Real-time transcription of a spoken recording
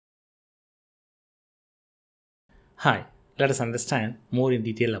Hi, let us understand more in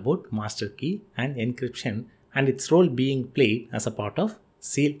detail about master key and encryption and its role being played as a part of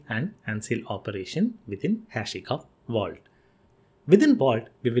seal and unseal operation within HashiCorp Vault. Within Vault,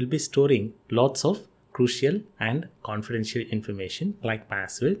 we will be storing lots of crucial and confidential information like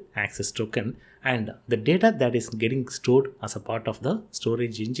password, access token, and the data that is getting stored as a part of the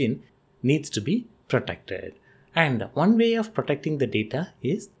storage engine needs to be protected. And one way of protecting the data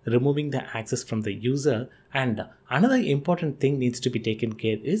is removing the access from the user, and another important thing needs to be taken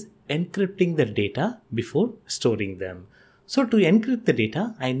care is encrypting the data before storing them. So to encrypt the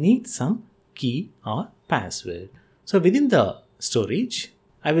data, I need some key or password. So within the storage,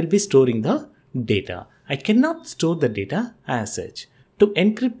 I will be storing the data. I cannot store the data as such. To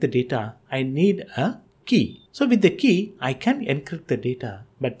encrypt the data, I need a key. So with the key, I can encrypt the data,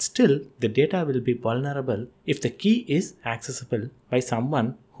 but still the data will be vulnerable if the key is accessible by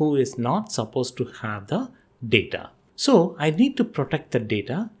someone who is not supposed to have the data. So I need to protect the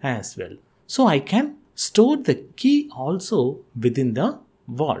data as well. So I can store the key also within the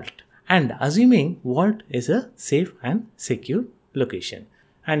vault, and assuming vault is a safe and secure location.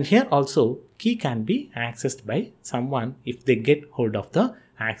 And here also key can be accessed by someone if they get hold of the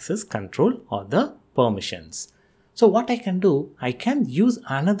access control or the permissions. So what I can do, I can use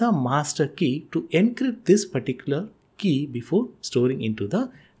another master key to encrypt this particular key before storing into the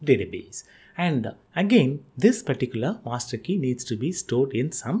database. And again, this particular master key needs to be stored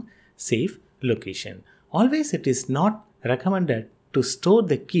in some safe location. Always it is not recommended to store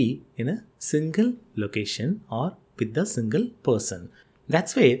the key in a single location or with the single person.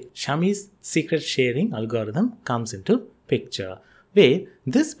 That's where Shamir's secret sharing algorithm comes into picture, where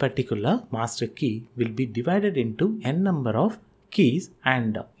this particular master key will be divided into n number of keys,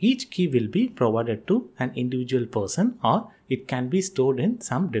 and each key will be provided to an individual person, or it can be stored in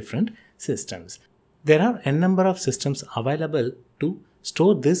some different systems. There are n number of systems available to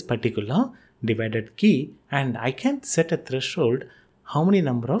store this particular divided key, and I can set a threshold how many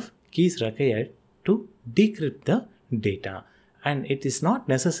number of keys required to decrypt the data. And it is not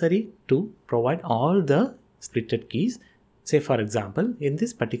necessary to provide all the splitted keys. Say for example, in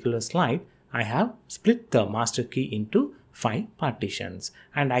this particular slide, I have split the master key into 5 partitions,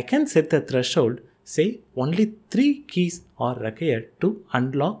 and I can set the threshold, say only 3 keys are required to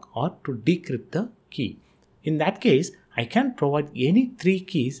unlock or to decrypt the key. In that case, I can provide any 3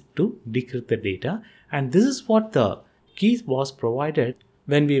 keys to decrypt the data, and this is what the keys was provided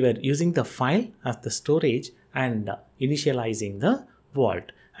when we were using the file as the storage and initializing the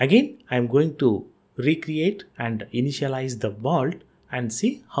vault. Again, I am going to recreate and initialize the vault and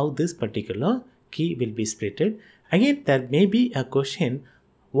see how this particular key will be splitted. Again, there may be a question,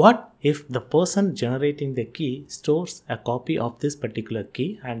 what if the person generating the key stores a copy of this particular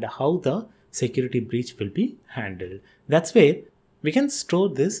key, and how the security breach will be handled? That's where we can store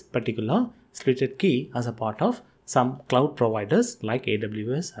this particular splitted key as a part of some cloud providers like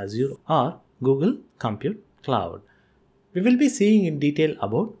AWS, Azure, or Google Compute Cloud. We will be seeing in detail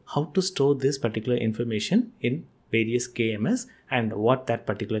about how to store this particular information in various KMS and what that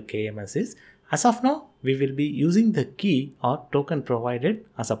particular KMS is. As of now, we will be using the key or token provided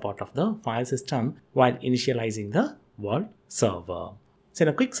as a part of the file system while initializing the vault server. So in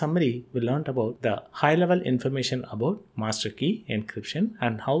a quick summary, we learned about the high-level information about master key encryption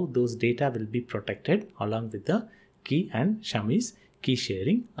and how those data will be protected along with the key and Shamir's key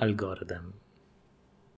sharing algorithm.